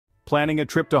Planning a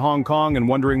trip to Hong Kong and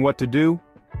wondering what to do?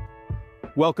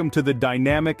 Welcome to the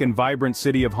dynamic and vibrant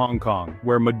city of Hong Kong,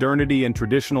 where modernity and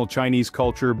traditional Chinese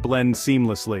culture blend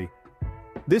seamlessly.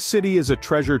 This city is a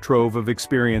treasure trove of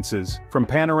experiences, from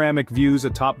panoramic views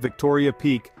atop Victoria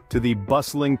Peak to the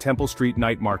bustling Temple Street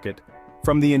night market,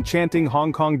 from the enchanting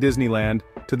Hong Kong Disneyland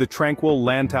to the tranquil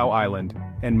Lantau Island,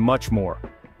 and much more.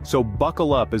 So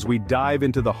buckle up as we dive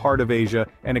into the heart of Asia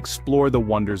and explore the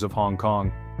wonders of Hong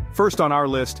Kong. First on our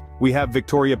list, we have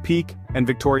Victoria Peak and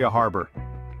Victoria Harbour.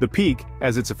 The Peak,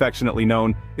 as it's affectionately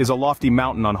known, is a lofty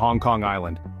mountain on Hong Kong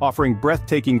Island, offering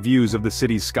breathtaking views of the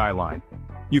city's skyline.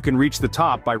 You can reach the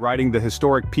top by riding the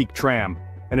historic Peak Tram,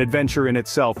 an adventure in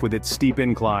itself with its steep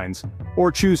inclines,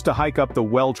 or choose to hike up the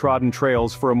well-trodden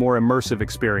trails for a more immersive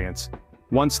experience.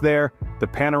 Once there, the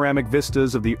panoramic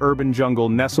vistas of the urban jungle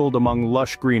nestled among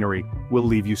lush greenery will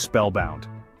leave you spellbound.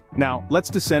 Now, let's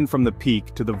descend from the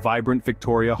Peak to the vibrant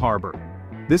Victoria Harbour.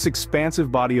 This expansive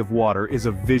body of water is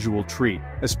a visual treat,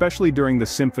 especially during the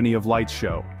Symphony of Lights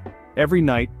show. Every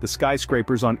night, the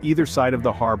skyscrapers on either side of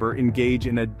the harbor engage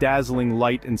in a dazzling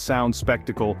light and sound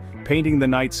spectacle, painting the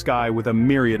night sky with a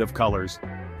myriad of colors.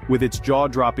 With its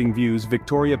jaw-dropping views,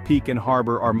 Victoria Peak and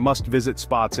Harbour are must-visit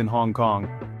spots in Hong Kong.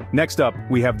 Next up,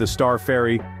 we have the Star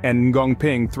Ferry and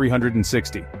Ngongping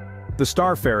 360. The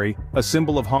Star Ferry, a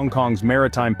symbol of Hong Kong's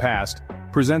maritime past,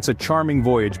 presents a charming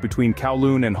voyage between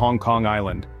Kowloon and Hong Kong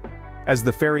Island. As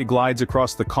the ferry glides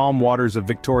across the calm waters of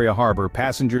Victoria Harbour,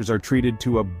 passengers are treated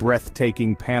to a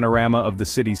breathtaking panorama of the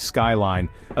city's skyline,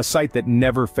 a sight that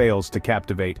never fails to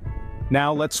captivate.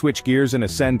 Now let's switch gears and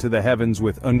ascend to the heavens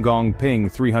with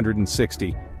Ngongping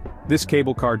 360. This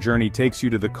cable car journey takes you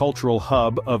to the cultural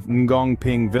hub of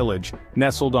Ngongping Village,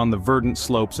 nestled on the verdant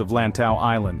slopes of Lantau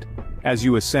Island. As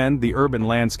you ascend, the urban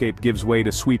landscape gives way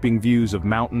to sweeping views of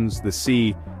mountains, the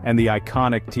sea, and the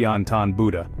iconic Tiantan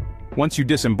Buddha. Once you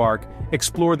disembark,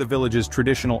 explore the village's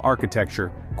traditional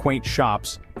architecture, quaint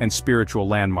shops, and spiritual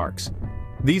landmarks.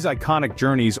 These iconic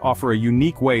journeys offer a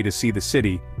unique way to see the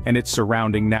city and its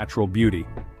surrounding natural beauty.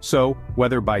 So,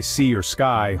 whether by sea or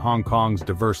sky, Hong Kong's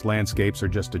diverse landscapes are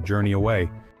just a journey away.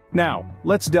 Now,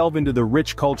 let's delve into the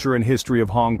rich culture and history of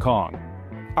Hong Kong.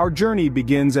 Our journey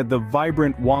begins at the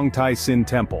vibrant Wong Tai Sin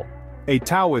Temple, a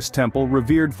Taoist temple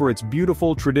revered for its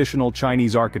beautiful traditional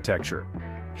Chinese architecture.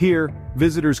 Here,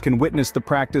 visitors can witness the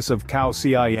practice of Kao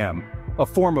Cim, a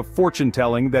form of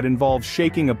fortune-telling that involves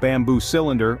shaking a bamboo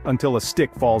cylinder until a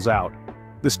stick falls out.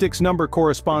 The stick's number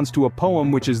corresponds to a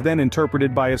poem which is then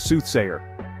interpreted by a soothsayer.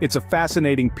 It's a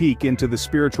fascinating peek into the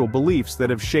spiritual beliefs that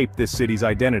have shaped this city's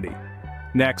identity.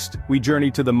 Next, we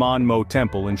journey to the Man Mo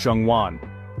Temple in Sheungwan.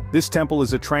 This temple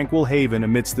is a tranquil haven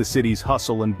amidst the city's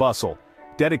hustle and bustle,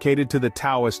 dedicated to the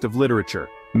Taoist of literature,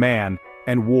 man,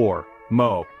 and war,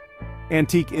 Mo.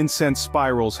 Antique incense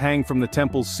spirals hang from the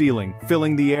temple's ceiling,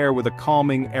 filling the air with a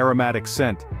calming, aromatic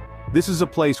scent. This is a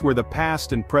place where the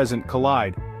past and present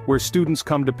collide, where students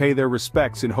come to pay their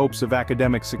respects in hopes of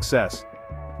academic success.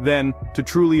 Then, to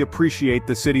truly appreciate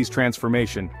the city's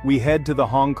transformation, we head to the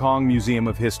Hong Kong Museum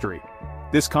of History.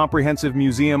 This comprehensive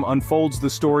museum unfolds the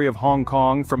story of Hong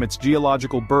Kong from its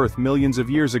geological birth millions of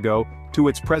years ago to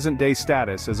its present-day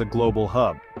status as a global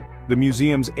hub. The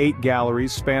museum's 8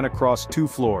 galleries span across 2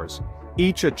 floors,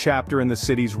 each a chapter in the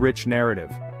city's rich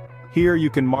narrative. Here you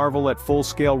can marvel at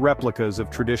full-scale replicas of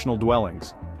traditional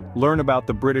dwellings, learn about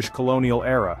the British colonial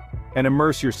era, and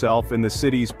immerse yourself in the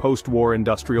city's post-war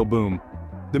industrial boom.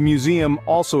 The museum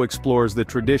also explores the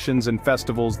traditions and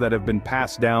festivals that have been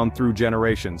passed down through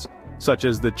generations, such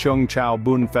as the Chung Chao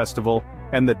Bun Festival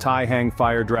and the Tai Hang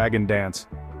Fire Dragon Dance.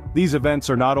 These events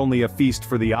are not only a feast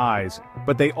for the eyes,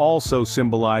 but they also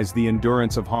symbolize the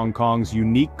endurance of Hong Kong's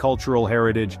unique cultural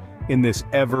heritage in this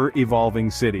ever-evolving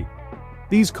city.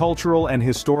 These cultural and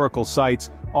historical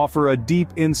sites offer a deep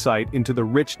insight into the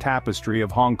rich tapestry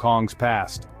of Hong Kong's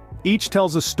past. Each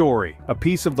tells a story, a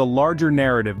piece of the larger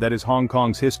narrative that is Hong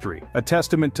Kong's history, a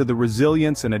testament to the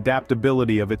resilience and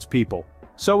adaptability of its people.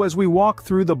 So as we walk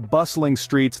through the bustling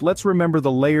streets, let's remember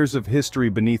the layers of history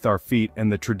beneath our feet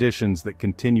and the traditions that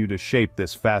continue to shape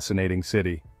this fascinating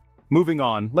city. Moving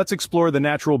on, let's explore the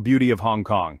natural beauty of Hong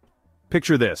Kong.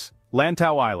 Picture this,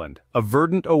 Lantau Island, a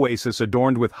verdant oasis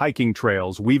adorned with hiking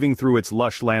trails weaving through its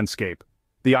lush landscape.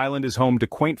 The island is home to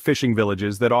quaint fishing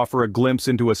villages that offer a glimpse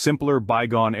into a simpler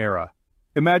bygone era.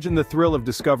 Imagine the thrill of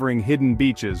discovering hidden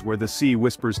beaches where the sea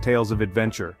whispers tales of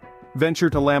adventure. Venture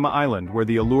to Lama Island where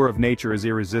the allure of nature is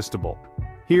irresistible.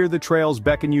 Here the trails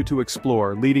beckon you to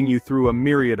explore, leading you through a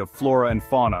myriad of flora and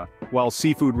fauna, while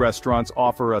seafood restaurants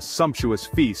offer a sumptuous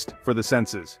feast for the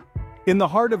senses. In the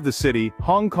heart of the city,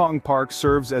 Hong Kong Park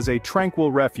serves as a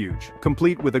tranquil refuge,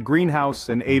 complete with a greenhouse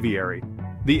and aviary.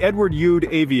 The Edward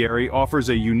Youde Aviary offers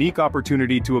a unique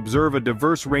opportunity to observe a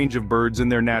diverse range of birds in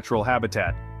their natural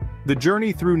habitat. The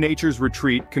journey through nature's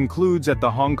retreat concludes at the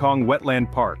Hong Kong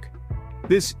Wetland Park.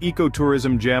 This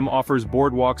ecotourism gem offers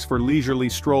boardwalks for leisurely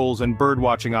strolls and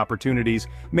birdwatching opportunities,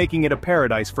 making it a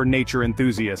paradise for nature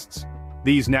enthusiasts.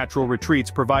 These natural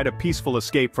retreats provide a peaceful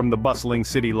escape from the bustling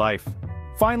city life.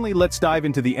 Finally, let's dive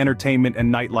into the entertainment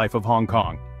and nightlife of Hong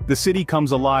Kong. The city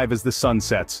comes alive as the sun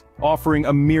sets, offering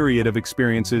a myriad of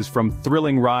experiences from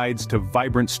thrilling rides to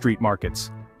vibrant street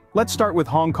markets. Let's start with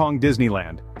Hong Kong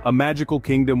Disneyland, a magical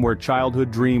kingdom where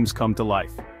childhood dreams come to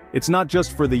life. It's not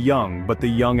just for the young, but the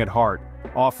young at heart,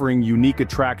 offering unique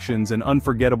attractions and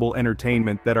unforgettable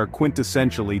entertainment that are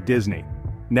quintessentially Disney.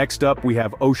 Next up, we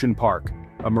have Ocean Park,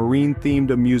 a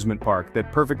marine-themed amusement park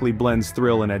that perfectly blends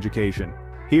thrill and education.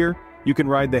 Here, you can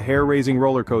ride the hair-raising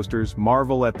roller coasters,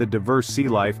 marvel at the diverse sea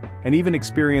life, and even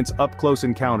experience up-close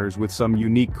encounters with some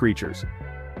unique creatures.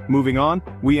 Moving on,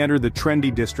 we enter the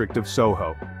trendy district of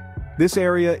Soho. This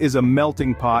area is a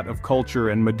melting pot of culture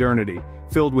and modernity,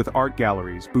 filled with art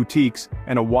galleries, boutiques,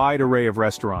 and a wide array of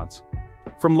restaurants.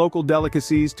 From local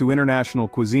delicacies to international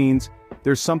cuisines,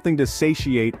 there's something to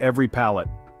satiate every palate.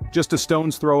 Just a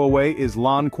stone's throw away is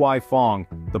Lan Kwai Fong,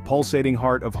 the pulsating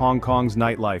heart of Hong Kong's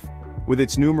nightlife. With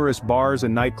its numerous bars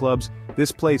and nightclubs,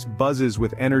 this place buzzes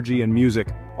with energy and music,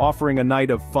 offering a night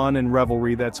of fun and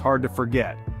revelry that's hard to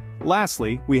forget.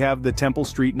 Lastly, we have the Temple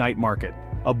Street Night Market,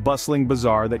 a bustling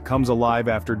bazaar that comes alive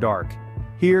after dark.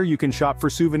 Here you can shop for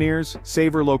souvenirs,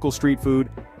 savor local street food,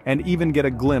 and even get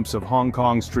a glimpse of Hong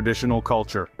Kong's traditional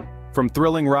culture. From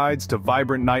thrilling rides to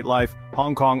vibrant nightlife,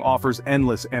 Hong Kong offers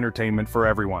endless entertainment for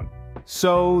everyone.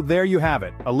 So there you have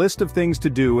it, a list of things to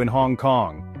do in Hong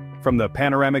Kong. From the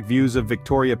panoramic views of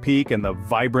Victoria Peak and the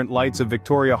vibrant lights of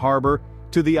Victoria Harbour,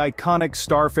 to the iconic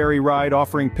Star Ferry ride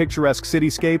offering picturesque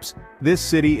cityscapes, this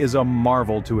city is a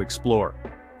marvel to explore.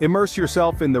 Immerse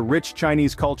yourself in the rich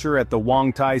Chinese culture at the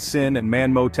Wong Tai Sin and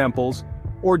Man Mo temples,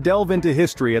 or delve into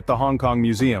history at the Hong Kong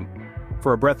Museum.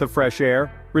 For a breath of fresh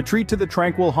air, retreat to the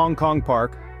tranquil Hong Kong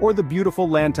Park or the beautiful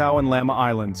Lantau and Lamma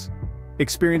Islands.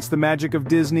 Experience the magic of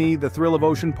Disney, the thrill of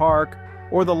Ocean Park,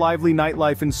 or the lively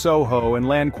nightlife in Soho and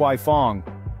Lan Kwai Fong.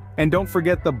 And don't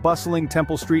forget the bustling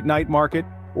Temple Street Night Market,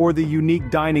 or the unique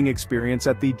dining experience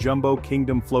at the Jumbo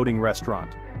Kingdom Floating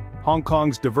Restaurant. Hong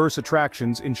Kong's diverse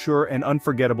attractions ensure an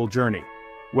unforgettable journey.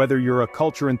 Whether you're a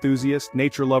culture enthusiast,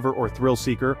 nature lover, or thrill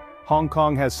seeker, Hong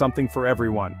Kong has something for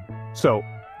everyone. So,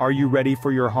 are you ready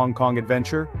for your Hong Kong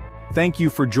adventure? Thank you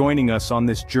for joining us on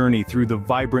this journey through the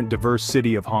vibrant, diverse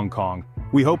city of Hong Kong.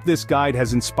 We hope this guide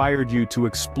has inspired you to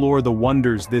explore the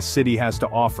wonders this city has to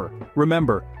offer.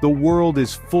 Remember, the world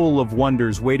is full of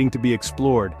wonders waiting to be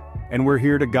explored, and we're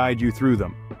here to guide you through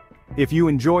them. If you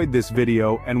enjoyed this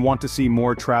video and want to see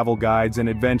more travel guides and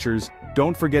adventures,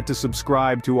 don't forget to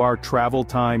subscribe to our Travel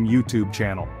Time YouTube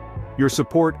channel. Your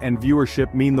support and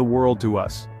viewership mean the world to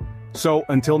us. So,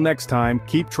 until next time,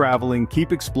 keep traveling,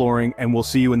 keep exploring, and we'll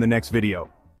see you in the next video.